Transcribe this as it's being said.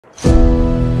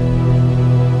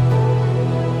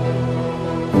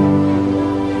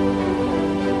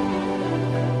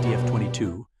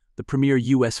the premier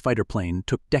U.S. fighter plane,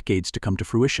 took decades to come to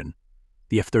fruition.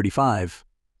 The F-35,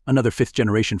 another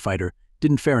fifth-generation fighter,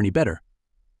 didn't fare any better.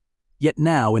 Yet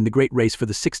now, in the great race for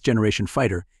the sixth-generation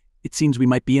fighter, it seems we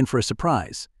might be in for a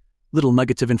surprise. Little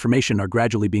nuggets of information are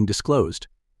gradually being disclosed.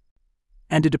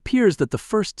 And it appears that the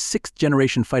first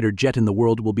sixth-generation fighter jet in the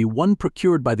world will be one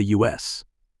procured by the U.S.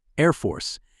 Air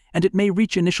Force, and it may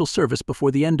reach initial service before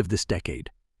the end of this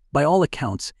decade. By all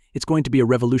accounts, it's going to be a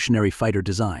revolutionary fighter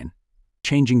design,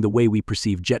 changing the way we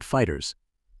perceive jet fighters.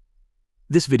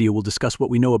 This video will discuss what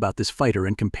we know about this fighter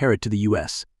and compare it to the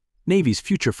U.S. Navy's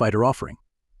future fighter offering.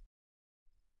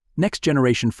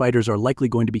 Next-generation fighters are likely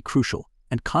going to be crucial,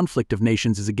 and Conflict of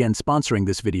Nations is again sponsoring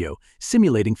this video,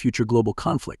 simulating future global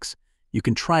conflicts. You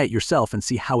can try it yourself and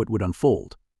see how it would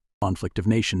unfold. Conflict of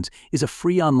Nations is a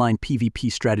free online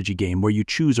PvP strategy game where you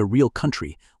choose a real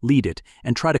country, lead it,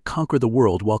 and try to conquer the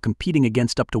world while competing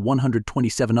against up to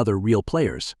 127 other real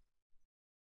players.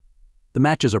 The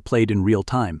matches are played in real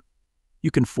time.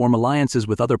 You can form alliances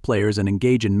with other players and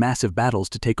engage in massive battles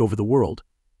to take over the world.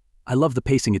 I love the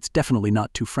pacing, it's definitely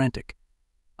not too frantic.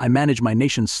 I manage my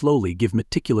nation slowly, give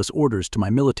meticulous orders to my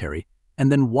military,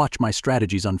 and then watch my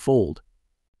strategies unfold.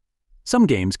 Some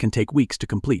games can take weeks to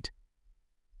complete.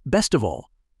 Best of all,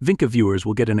 Vinca viewers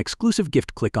will get an exclusive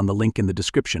gift. Click on the link in the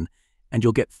description, and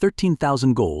you'll get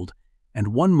 13,000 gold and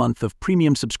 1 month of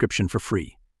premium subscription for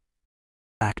free.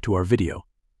 Back to our video.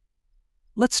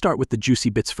 Let's start with the juicy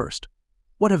bits first.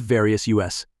 What have various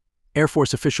U.S. Air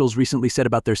Force officials recently said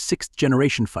about their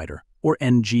sixth-generation fighter, or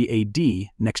NGAD,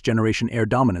 Next Generation Air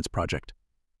Dominance Project?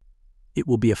 It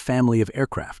will be a family of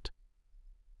aircraft.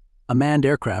 A manned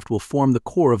aircraft will form the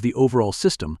core of the overall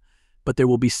system, but there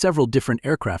will be several different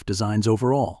aircraft designs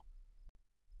overall.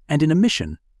 And in a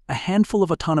mission, a handful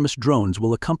of autonomous drones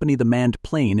will accompany the manned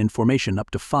plane in formation,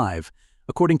 up to 5,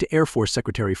 according to Air Force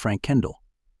Secretary Frank Kendall.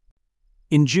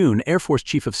 In June, Air Force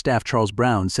Chief of Staff Charles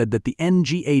Brown said that the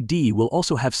NGAD will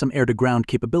also have some air-to-ground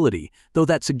capability, though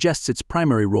that suggests its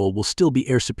primary role will still be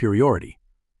air superiority.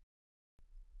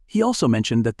 He also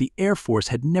mentioned that the Air Force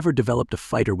had never developed a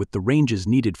fighter with the ranges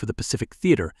needed for the Pacific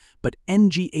Theater, but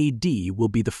NGAD will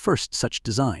be the first such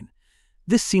design.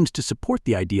 This seems to support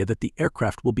the idea that the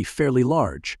aircraft will be fairly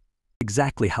large.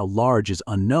 Exactly how large is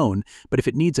unknown, but if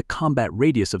it needs a combat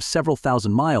radius of several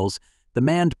thousand miles, the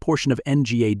manned portion of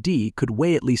NGAD could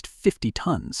weigh at least 50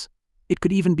 tons. It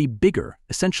could even be bigger,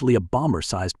 essentially a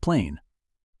bomber-sized plane.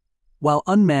 While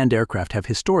unmanned aircraft have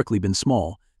historically been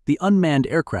small, the unmanned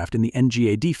aircraft in the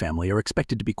NGAD family are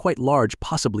expected to be quite large,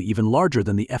 possibly even larger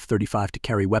than the F-35, to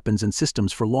carry weapons and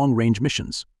systems for long-range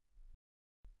missions.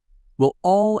 Will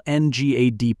all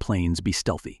NGAD planes be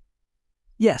stealthy?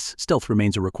 Yes, stealth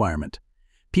remains a requirement.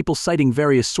 People citing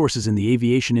various sources in the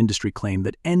aviation industry claim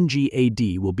that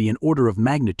NGAD will be an order of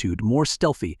magnitude more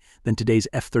stealthy than today's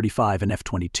F-35 and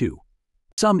F-22.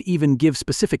 Some even give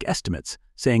specific estimates,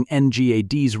 saying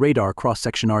NGAD's radar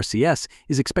cross-section RCS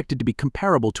is expected to be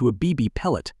comparable to a BB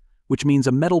pellet, which means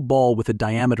a metal ball with a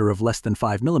diameter of less than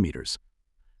 5 millimeters.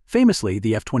 Famously,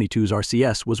 the F-22's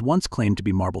RCS was once claimed to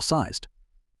be marble-sized.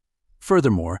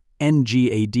 Furthermore,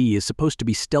 NGAD is supposed to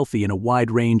be stealthy in a wide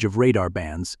range of radar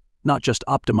bands, not just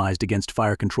optimized against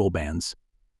fire control bands.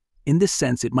 In this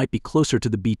sense, it might be closer to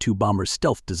the B-2 bomber's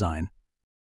stealth design.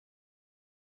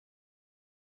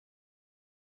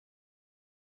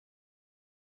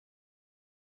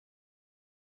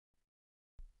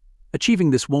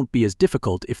 Achieving this won't be as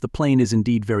difficult if the plane is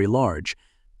indeed very large,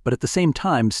 but at the same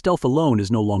time, stealth alone is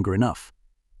no longer enough.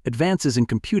 Advances in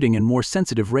computing and more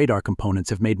sensitive radar components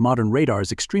have made modern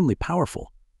radars extremely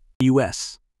powerful.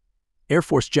 U.S. Air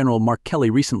Force General Mark Kelly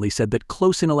recently said that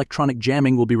close-in electronic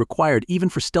jamming will be required even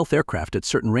for stealth aircraft at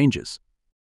certain ranges.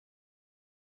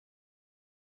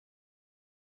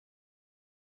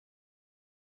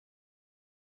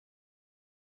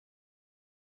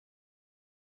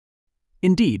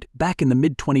 Indeed, back in the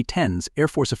mid-2010s, Air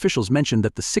Force officials mentioned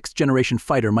that the sixth-generation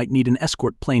fighter might need an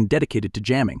escort plane dedicated to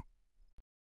jamming.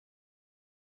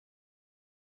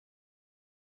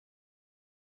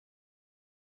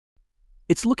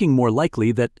 It's looking more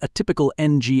likely that a typical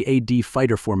NGAD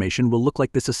fighter formation will look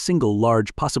like this: a single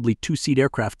large, possibly two-seat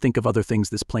aircraft. Think of other things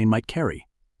this plane might carry.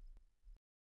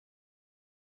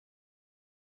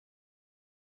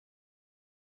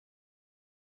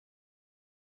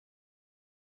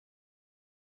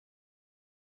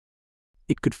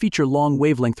 It could feature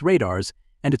long-wavelength radars,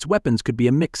 and its weapons could be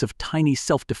a mix of tiny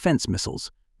self-defense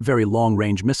missiles, very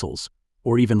long-range missiles,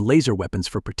 or even laser weapons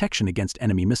for protection against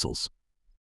enemy missiles.